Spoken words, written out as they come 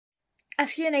A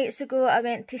few nights ago I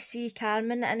went to see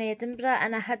Carmen in Edinburgh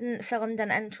and I hadn't filmed an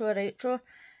intro or outro,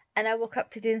 and I woke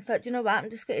up today and thought, you know what, I'm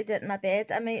just going to do it in my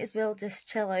bed. I might as well just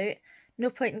chill out. No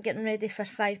point in getting ready for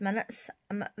 5 minutes.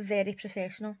 I'm very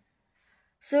professional.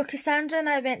 So Cassandra and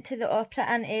I went to the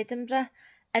opera in Edinburgh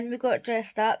and we got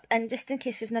dressed up, and just in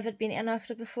case you've never been to an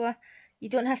opera before, you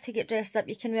don't have to get dressed up,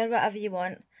 you can wear whatever you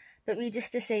want, but we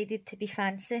just decided to be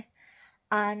fancy.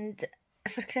 And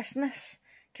for Christmas,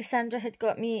 Cassandra had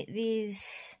got me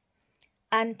these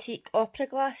antique opera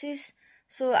glasses,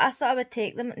 so I thought I would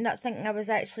take them, not thinking I was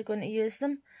actually going to use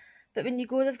them. But when you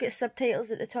go, they've got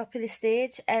subtitles at the top of the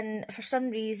stage, and for some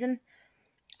reason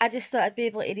I just thought I'd be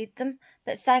able to read them.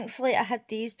 But thankfully I had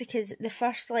these, because the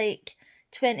first 20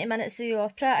 minutes of the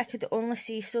opera I could only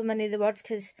see so many of the words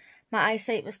because my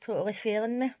eyesight was totally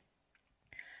failing me.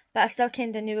 But I still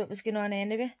kind of knew what was going on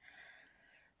anyway.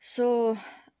 So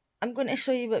I'm going to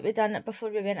show you what we done before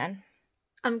we went in.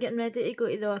 I'm getting ready to go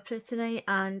to the opera tonight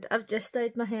and I've just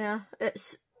dyed my hair.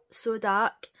 It's so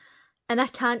dark and I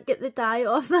can't get the dye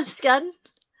off my skin.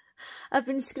 I've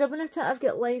been scrubbing at it, I've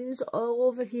got lines all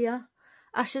over here.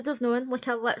 I should have known,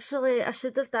 I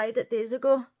should have dyed it days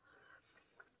ago.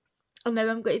 And now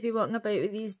I'm going to be walking about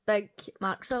with these big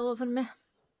marks all over me.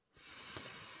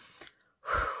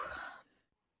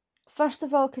 First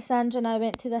of all, Cassandra and I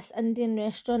went to this Indian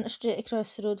restaurant straight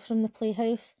across the road from the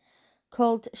playhouse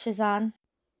called Shazan.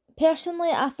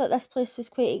 Personally, I thought this place was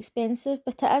quite expensive,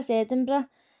 but it is Edinburgh,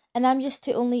 and I'm used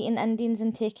to only eating Indians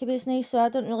and takeaways now, so I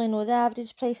don't really know the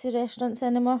average price of restaurants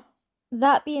anymore.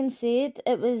 That being said,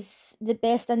 it was the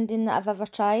best Indian that I've ever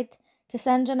tried.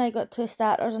 Cassandra and I got 2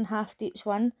 starters and halved each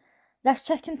one. This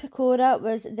chicken pakora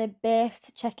was the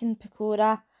best chicken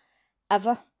pakora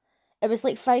ever. It was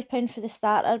like £5 for the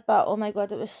starter, but oh my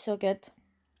god, it was so good.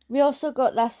 We also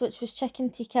got this, which was chicken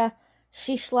tikka,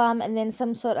 shish lamb, and then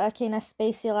some sort of kind of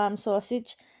spicy lamb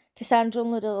sausage. Cassandra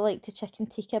only really liked the chicken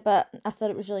tikka, but I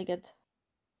thought it was really good.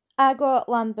 I got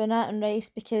lamb bhuna and rice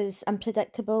because I'm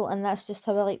predictable and that's just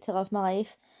how I like to live my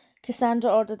life.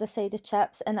 Cassandra ordered a side of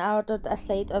chips and I ordered a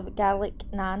side of garlic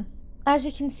naan. As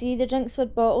you can see, the drinks were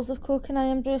bottles of Coke and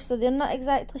Irn-Bru, so they're not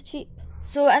exactly cheap.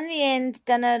 So in the end,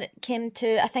 dinner came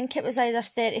to, I think it was either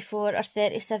 £34 or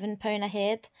 £37 a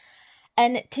head.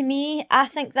 And to me, I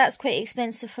think that's quite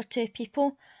expensive for 2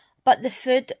 people. But the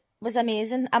food was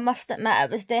amazing. I must admit,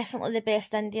 it was definitely the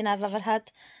best Indian I've ever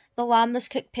had. The lamb was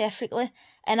cooked perfectly.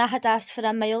 And I had asked for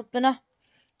a mild bhuna.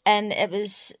 And it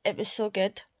was so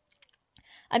good.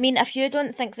 I mean, if you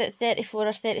don't think that £34 or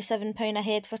 £37 a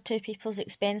head for 2 people is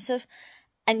expensive,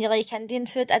 and you like Indian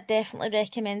food, I definitely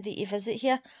recommend that you visit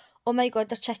here. Oh my god,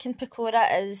 their chicken pakora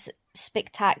is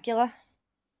spectacular.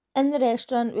 In the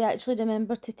restaurant, we actually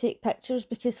remembered to take pictures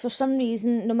because for some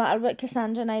reason, no matter what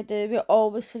Cassandra and I do, we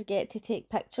always forget to take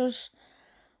pictures.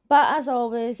 But as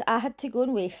always, I had to go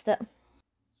and waste it.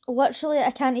 Literally,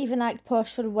 I can't even act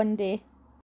posh for one day.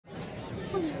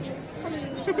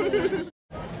 We're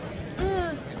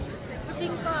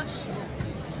being posh.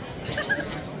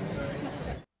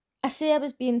 I say I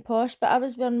was being posh, but I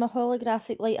was wearing my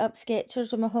holographic light up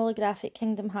Skechers with my holographic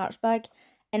Kingdom Hearts bag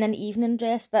in an evening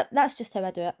dress, but that's just how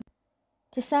I do it.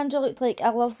 Cassandra looked like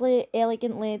a lovely,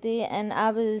 elegant lady, and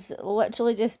I was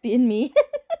literally just being me.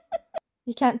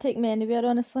 You can't take me anywhere,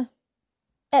 honestly.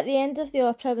 At the end of the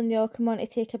opera, when they all come on to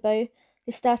take a bow,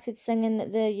 they started singing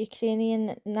the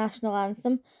Ukrainian national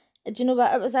anthem. Do you know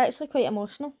what? It was actually quite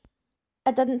emotional.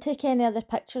 I didn't take any other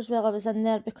pictures while I was in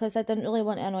there because I didn't really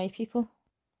want to annoy people.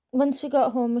 Once we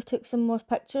got home, we took some more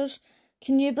pictures.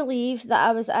 Can you believe that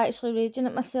I was actually raging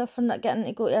at myself for not getting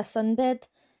to go to a sunbed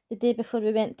the day before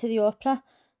we went to the opera?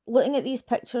 Looking at these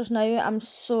pictures now, I'm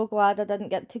so glad I didn't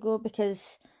get to go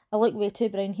because I look way too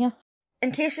brown here.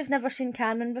 In case you've never seen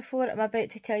Carmen before, I'm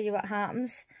about to tell you what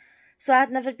happens. So I'd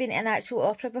never been to an actual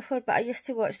opera before, but I used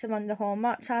to watch them on the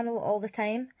Hallmark channel all the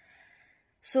time.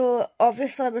 So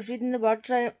obviously I was reading the words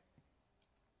right,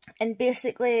 and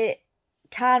basically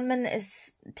Carmen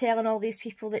is telling all these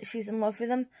people that she's in love with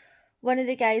them. One of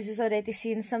the guys is already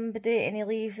seeing somebody and he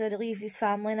leaves her, he leaves his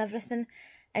family and everything,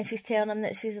 and she's telling him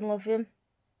that she's in love with him.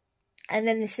 And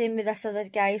then the same with this other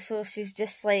guy, so she's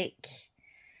just like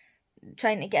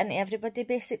trying to get into everybody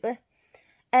basically.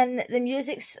 And the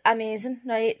music's amazing,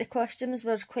 right? The costumes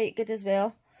were quite good as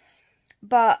well.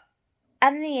 But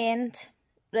in the end,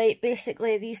 right,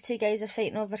 basically these 2 guys are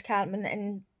fighting over Carmen,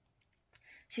 and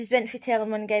she's went for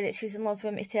telling one guy that she's in love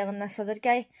with him to telling this other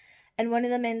guy, and one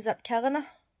of them ends up killing her,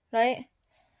 right?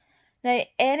 Now,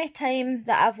 any time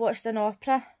that I've watched an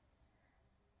opera,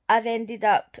 I've ended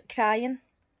up crying.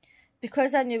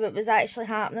 Because I knew what was actually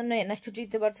happening, right, and I could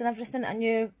read the words and everything, I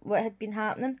knew what had been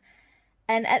happening.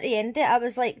 And at the end of it, I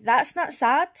was like, that's not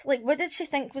sad. Like, what did she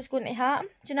think was going to happen?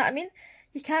 Do you know what I mean?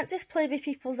 You can't just play with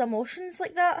people's emotions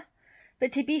like that.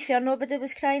 But to be fair, nobody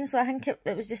was crying, so I think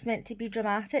it was just meant to be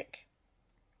dramatic.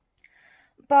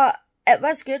 But it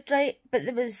was good, right? But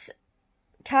there was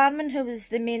Carmen, who was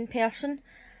the main person,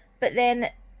 but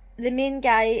then the main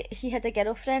guy, he had a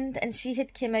girlfriend, and she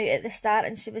had came out at the start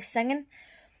and she was singing.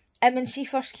 And when she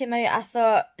first came out, I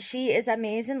thought, she is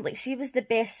amazing. Like, she was the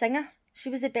best singer. She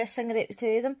was the best singer out of the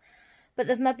two of them. But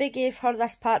they've maybe gave her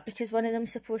this part because one of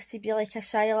them's supposed to be like a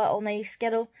shy little nice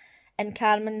girl, and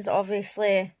Carmen's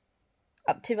obviously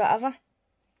up to whatever.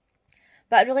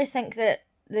 But I really think that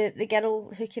the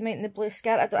girl who came out in the blue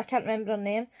skirt, I can't remember her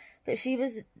name, but she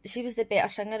was the better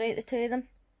singer out of the two of them.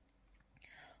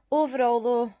 Overall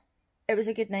though, it was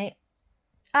a good night.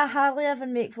 I hardly ever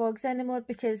make vlogs anymore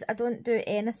because I don't do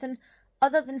anything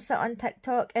other than sit on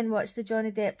TikTok and watch the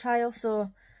Johnny Depp trial,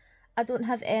 so I don't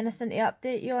have anything to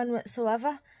update you on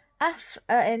whatsoever. If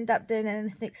I end up doing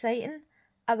anything exciting,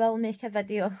 I will make a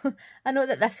video. I know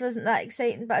that this wasn't that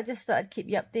exciting, but I just thought I'd keep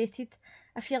you updated.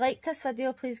 If you liked this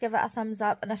video, please give it a thumbs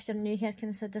up, and if you're new here,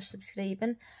 consider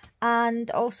subscribing. And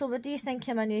also, what do you think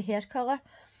of my new hair colour?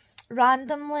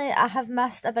 Randomly, I have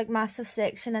missed a big massive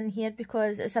section in here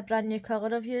because it's a brand new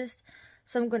colour I've used,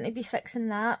 so I'm going to be fixing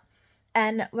that.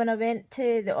 And when I went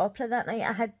to the opera that night,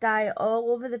 I had dye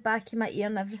all over the back of my ear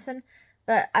and everything,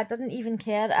 but I didn't even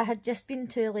care. I had just been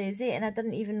too lazy and I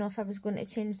didn't even know if I was going to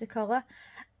change the colour.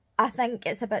 I think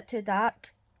it's a bit too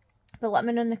dark, but let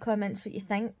me know in the comments what you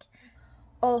think.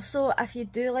 Also, if you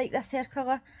do like this hair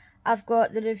colour, I've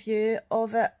got the review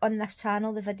of it on this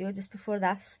channel, the video just before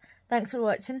this. Thanks for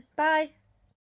watching. Bye!